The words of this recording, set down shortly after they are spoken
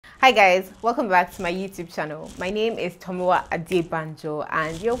Hi guys, welcome back to my YouTube channel. My name is tife.adebanjo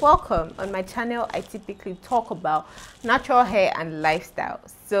and you're welcome. On my channel, I typically talk about natural hair and lifestyle.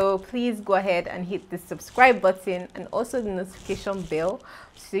 So please go ahead and hit the subscribe button and also the notification bell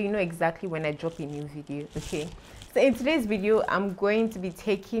so you know exactly when I drop a new video, okay? So in today's video, I'm going to be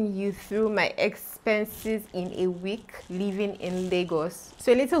taking you through my expenses in a week living in Lagos.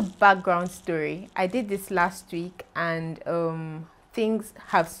 So a little background story. I did this last week and things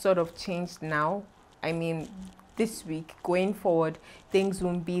have sort of changed now. I mean, this week going forward, things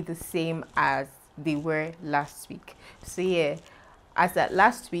won't be the same as they were last week. So yeah, as at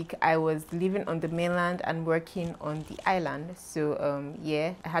last week, I was living on the mainland and working on the island. So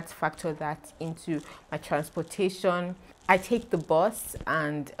yeah, I had to factor that into my transportation. I take the bus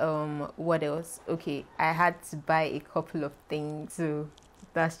and what else? Okay, I had to buy a couple of things. So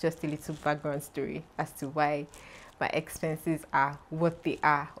that's just a little background story as to why my expenses are what they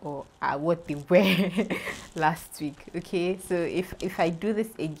are, or are what they were last week. Okay, so if I do this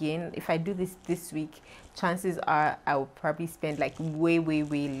again, if I do this week, chances are I will probably spend like way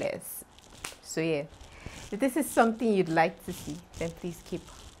less. So yeah, if this is something you'd like to see, then please keep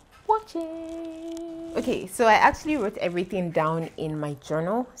watching. Okay, so I actually wrote everything down in my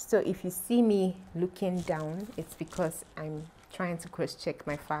journal. So if you see me looking down, it's because I'm trying to cross-check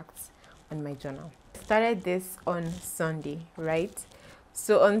my facts on my journal. Started this on Sunday, right?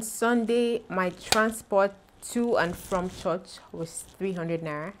 So on Sunday, my transport to and from church was 300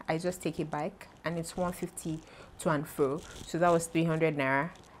 naira. I just take a bike and it's 150 to and fro, so that was 300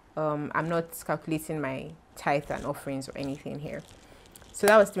 naira. I'm not calculating my tithe and offerings or anything here, so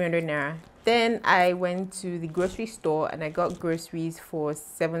that was 300 naira. Then I went to the grocery store and I got groceries for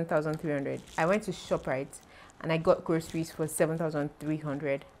 7,300. I went to ShopRite and I got groceries for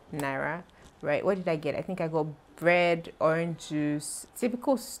 7,300 naira. Right, what did I get? I think I got bread, orange juice,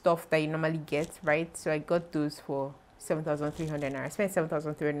 typical stuff that you normally get, right? So I got those for 7,300 naira. I spent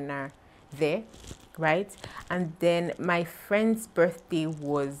 7,300 naira there, right? And then my friend's birthday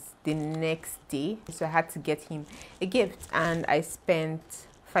was the next day, so I had to get him a gift and I spent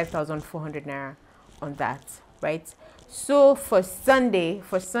 5,400 naira on that, right? So for Sunday,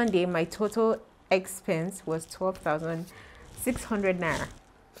 my total expense was 12,600 naira.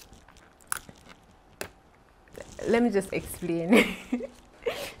 Let me just explain.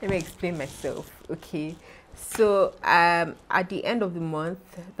 Let me explain myself, okay? So at the end of the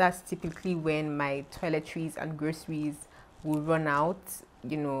month, that's typically when my toiletries and groceries will run out.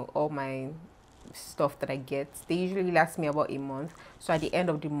 You know, all my stuff that I get, they usually last me about a month. So at the end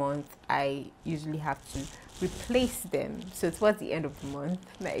of the month, I usually have to replace them. So towards the end of the month,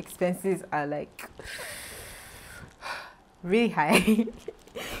 my expenses are like really high.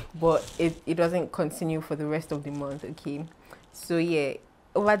 But it doesn't continue for the rest of the month, okay? So yeah,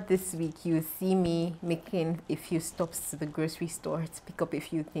 over this week you'll see me making a few stops to the grocery store to pick up a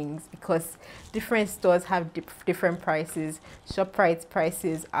few things, because different stores have different prices. ShopRite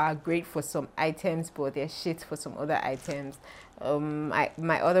prices are great for some items, but they're shit for some other items.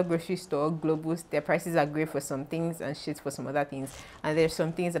 My other grocery store, Globus, their prices are great for some things and shit for some other things, and there's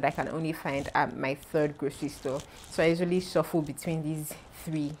some things that I can only find at my third grocery store. So I usually shuffle between these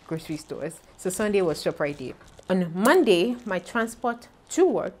three grocery stores. So Sunday was ShopRite day. On Monday, my transport to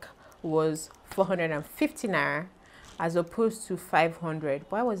work was 450 naira as opposed to 500.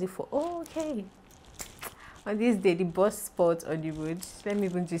 Why was it for? Oh, okay. On this day, the bus spot on the road, let me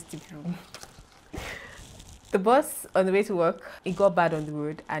even just tip you. The bus on the way to work, it got bad on the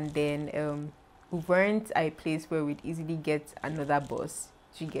road, and then we weren't at a place where we'd easily get another bus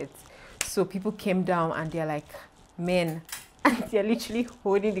to get. So people came down and they're like, men, and they're literally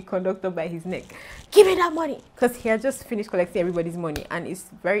holding the conductor by his neck. Give me that money, because he had just finished collecting everybody's money, and it's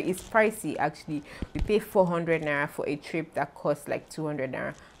pricey actually. We pay 400 naira for a trip that costs like 200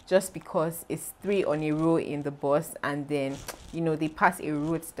 naira, just because it's 3 on a row in the bus, and then you know they pass a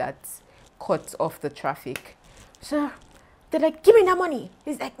route that cuts off the traffic. So they're like, give me that money.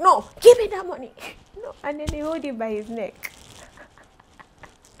 He's like, no, give me that money. No, and then they hold him by his neck.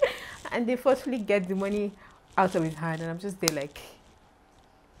 And they forcefully get the money out of his hand, and I'm just there like,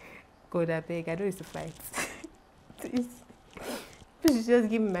 God, I beg, I don't used to fight. Please just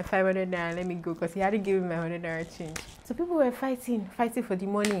give me my 500 naira and let me go, because he hadn't given me my 100 naira change. So people were fighting for the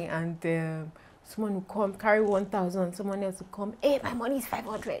money, and someone would come, carry 1,000, someone else would come, hey, my money is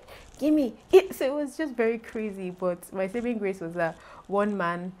 500, give me it. So it was just very crazy. But my saving grace was that one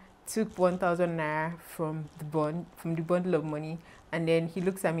man took 1,000 naira from the bundle of money, and then he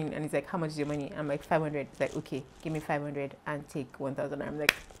looks at me and he's like, how much is your money? I'm like, 500. He's like, okay, give me 500 and take 1,000. I'm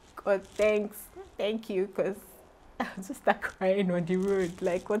like, God, thanks, thank you, because I just start crying on the road.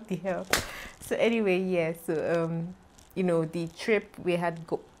 Like, what the hell? So anyway, yeah. So you know, the trip we had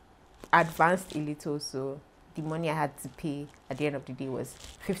advanced a little, so the money I had to pay at the end of the day was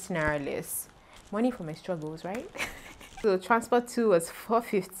 15 naira less. Money for my struggles, right? So transport too was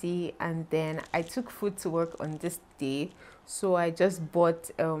 450, and then I took food to work on this day. So I just bought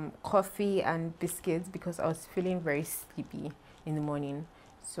coffee and biscuits because I was feeling very sleepy in the morning.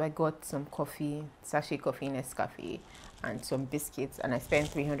 So I got some coffee, sachet coffee in Nescafe, and some biscuits, and I spent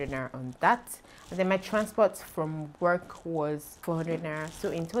 300 naira on that. And then my transport from work was 400 naira.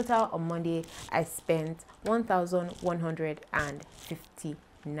 So in total on Monday, I spent 1,150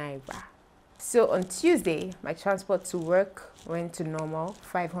 naira. So on Tuesday, my transport to work went to normal,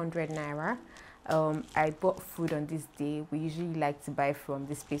 500 naira. I bought food on this day. We usually like to buy from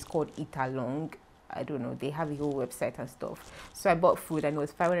this place called Eat Along. I don't know, they have a whole website and stuff. So I bought food and it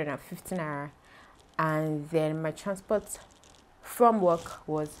was 550 naira. And then my transport from work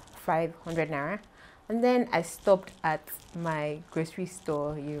was 500 naira. And then I stopped at my grocery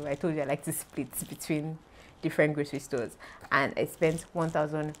store. I told you I like to split between different grocery stores, and I spent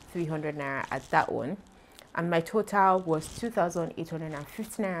 1,300 naira at that one, and my total was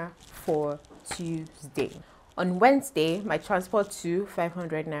 2,850 naira for Tuesday. On Wednesday, my transport to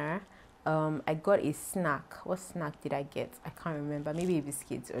 500 naira. I got a snack. What snack did I get? I can't remember. Maybe a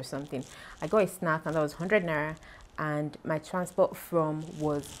biscuit or something. I got a snack and that was 100 naira, and my transport from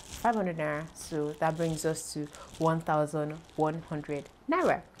was 500 naira. So that brings us to 1,100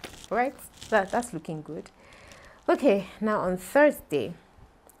 naira. All right, that's looking good. Okay, now on Thursday,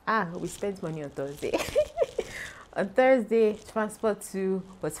 we spent money on Thursday. On Thursday, transport to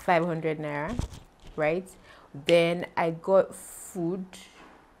was 500 naira, right? Then I got food.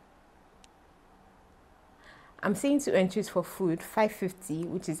 I'm seeing 2 entries for food, 550,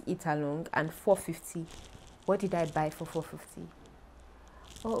 which is Eat Along, and 450. What did I buy for 450?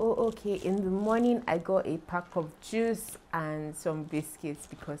 Oh, okay. In the morning, I got a pack of juice and some biscuits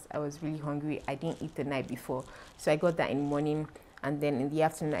because I was really hungry. I didn't eat the night before, so I got that in the morning. And then in the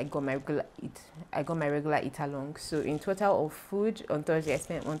afternoon, I got my regular Eat Along. So in total of food on Thursday, I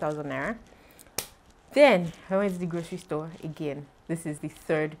spent 1,000 naira. Then I went to the grocery store again. This is the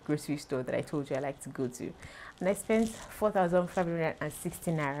third grocery store that I told you I like to go to, and I spent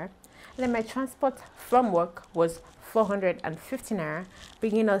 4,560 naira. And then my transport from work was 450 naira,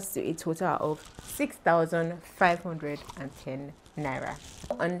 bringing us to a total of 6,510 naira.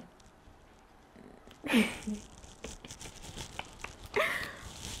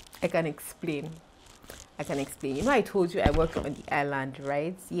 I can explain. You know, I told you I work on the island,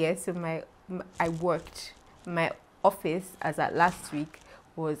 right? Yes. Yeah, so my office as at last week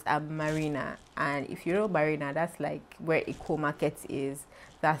was at Marina, and if you know Marina, that's like where Eco Market is.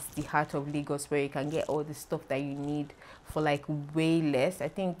 That's the heart of Lagos, where you can get all the stuff that you need for like way less. I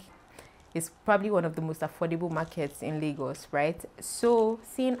think it's probably one of the most affordable markets in Lagos, right? So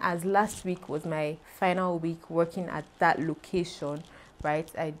seeing as last week was my final week working at that location,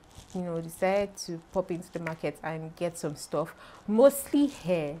 right, I decided to pop into the market and get some stuff, mostly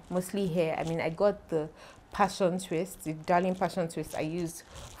hair. I mean, I got the passion twist, the darling passion twist I used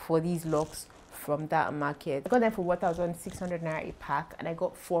for these locks from that market. I got them for 1,600 naira a pack, and I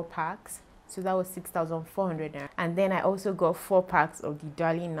got 4 packs, so that was 6,400 naira. And then I also got 4 packs of the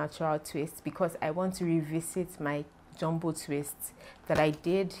darling natural twist because I want to revisit my jumbo twists that I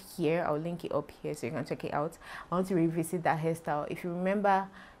did here. I'll link it up here so you can check it out. I want to revisit that hairstyle. If you remember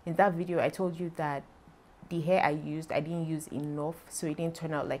in that video, I told you that the hair I didn't use enough, so it didn't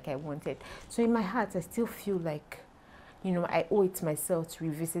turn out like I wanted. So in my heart, I still feel like, I owe it to myself to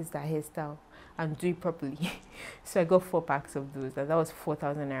revisit that hairstyle and do it properly. So I got 4 packs of those, and that was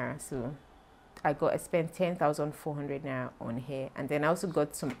 4,000 naira. So I spent 10,400 naira on hair, and then I also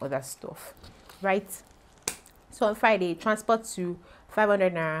got some other stuff, right? So on Friday, transport to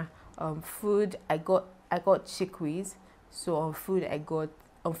 500 naira. Food, I got chickpeas. So on food I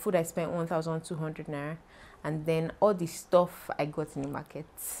spent 1,200 naira, and then all the stuff I got in the market,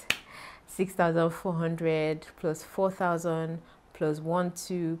 6,400 plus 4,000 plus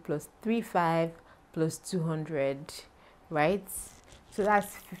 1,2 plus 3,500 plus 200, right? So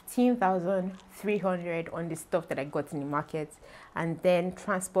that's 15,300 on the stuff that I got in the market, and then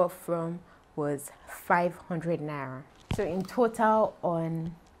transport from was 500 naira. So in total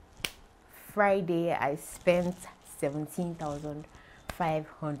on Friday, I spent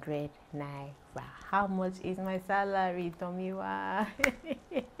 17,500 naira. How much is my salary, Tomiwa?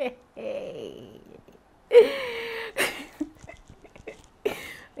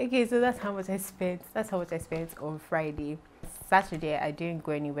 Okay, so that's how much I spent. That's how much I spent on Friday. Saturday, I didn't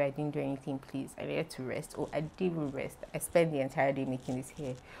go anywhere. I didn't do anything, please. I needed to rest. Oh, I didn't even rest. I spent the entire day making this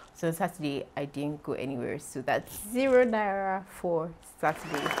hair. So Saturday, I didn't go anywhere. So that's 0 naira for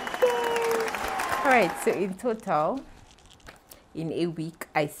Saturday. Yay! All right, so in total, in a week,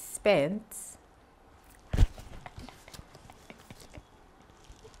 I spent...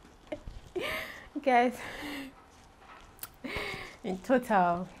 Guys, in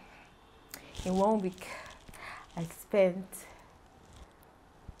total, in 1 week, I spent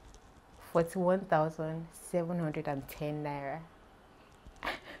 41,710 naira.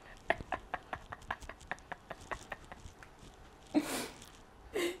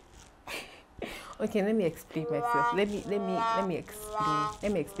 Okay, let me explain myself. Let me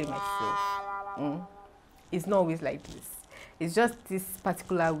explain myself. It's not always like this. It's just this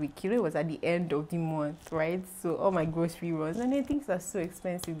particular week. You know, it was at the end of the month, right? So all my grocery runs, and then things are so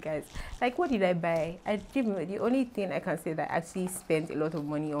expensive, guys. Like, what did I buy? The only thing I can say that I actually spent a lot of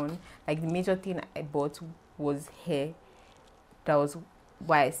money on, like the major thing I bought was hair. That was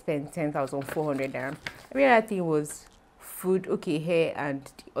why I spent 10,400 naira. Every other thing was food, okay, hair,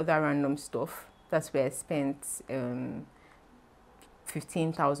 and the other random stuff. That's where I spent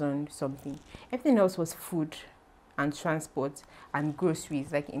 15,000 something. Everything else was food and transport and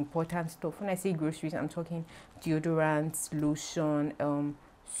groceries, like important stuff. When I say groceries, I'm talking deodorants, lotion,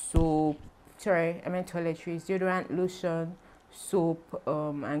 soap. Sorry, I meant toiletries. Deodorant, lotion, soap,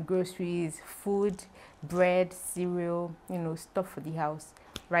 and groceries, food, bread, cereal, you know, stuff for the house,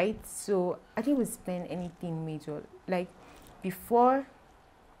 right? So I didn't spend anything major. Like, before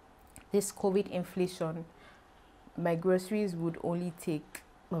this COVID inflation, my groceries would only take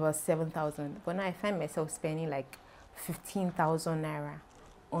about 7,000, but now I find myself spending like 15,000 naira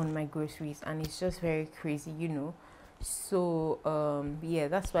on my groceries, and it's just very crazy, you know. So yeah,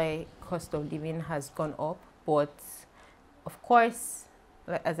 that's why cost of living has gone up. But of course,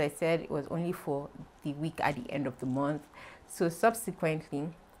 as I said, it was only for the week at the end of the month. So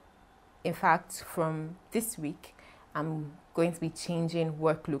subsequently, in fact, from this week, I'm going to be changing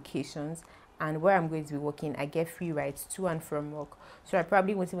work locations, and where I'm going to be working, I get free rides to and from work. So I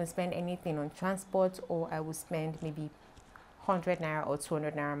probably won't even spend anything on transport, or I will spend maybe 100 naira or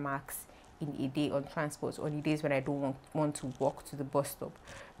 200 naira max in a day on transport, on the days when I don't want to walk to the bus stop,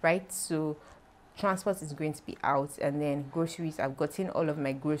 right? So transport is going to be out, and then groceries, I've gotten all of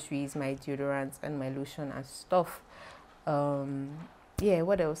my groceries, my deodorants and my lotion and stuff. Yeah,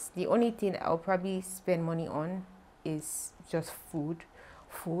 what else? The only thing I'll probably spend money on is just food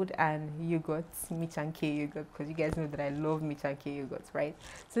and yogurts, Mitch and K yogurt, because you guys know that I love Mitch and K yogurt, right?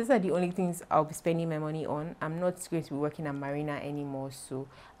 So these are the only things I'll be spending my money on. I'm not going to be working at Marina anymore, so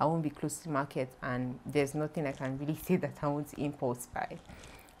I won't be close to market, and there's nothing I can really say that I want to impulse buy.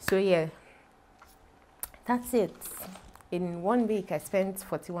 So yeah, that's it. In 1 week, I spent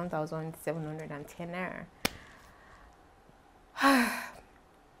 41,710 naira.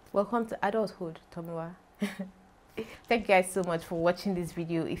 Welcome to adulthood, Tomiwa. Thank you guys so much for watching this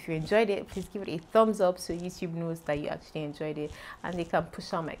video. If you enjoyed it, please give it a thumbs up so YouTube knows that you actually enjoyed it, and they can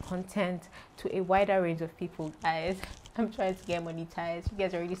push out my content to a wider range of people, guys. I'm trying to get monetized. You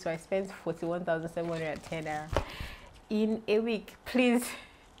guys already saw I spent 41,710 in a week. Please,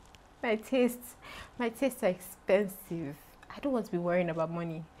 my tastes are expensive. I don't want to be worrying about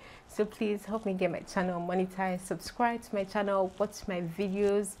money. So please help me get my channel monetized. Subscribe to my channel, watch my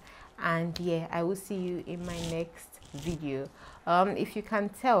videos, and yeah, I will see you in my next video. If you can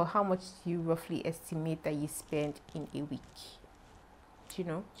tell, how much do you roughly estimate that you spend in a week? Do you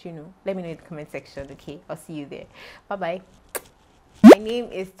know? Let me know in the comment section. Okay, I'll see you there. Bye bye. My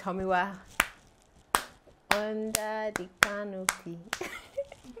name is Tomiwa under the canopy.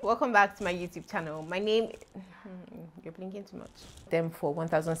 Welcome back to my YouTube channel. My name, you're blinking too much. Them for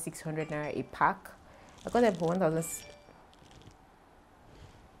 1,600 naira a pack. I got them for 1,000.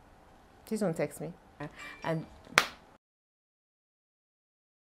 Please don't text me. And